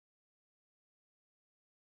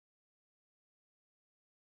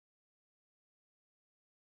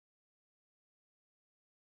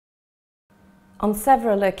On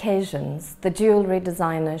several occasions, the jewellery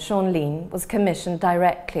designer Shaun Leane was commissioned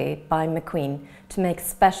directly by McQueen to make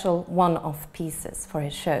special one-off pieces for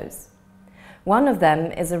his shows. One of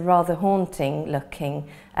them is a rather haunting-looking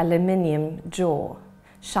aluminium jaw,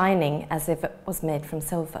 shining as if it was made from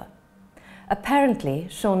silver. Apparently,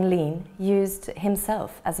 Shaun Leane used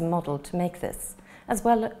himself as a model to make this, as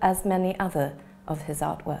well as many other of his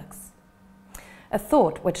artworks. A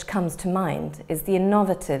thought which comes to mind is the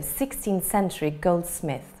innovative 16th-century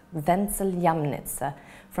goldsmith Wenzel Jamnitzer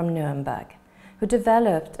from Nuremberg, who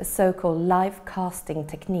developed a so-called live casting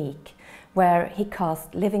technique where he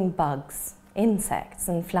cast living bugs, insects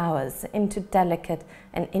and flowers into delicate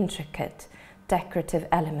and intricate decorative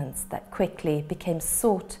elements that quickly became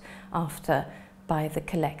sought after by the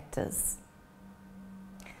collectors.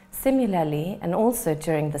 Similarly, and also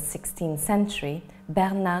during the 16th century,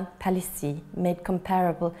 Bernard Palissy made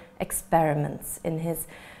comparable experiments in his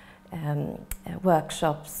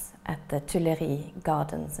workshops at the Tuilerie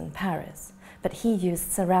Gardens in Paris. But he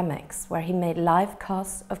used ceramics, where he made live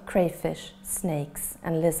casts of crayfish, snakes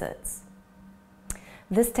and lizards.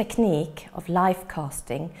 This technique of live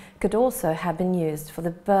casting could also have been used for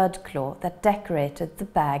the bird claw that decorated the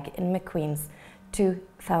bag in McQueen's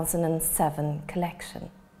 2007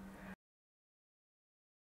 collection.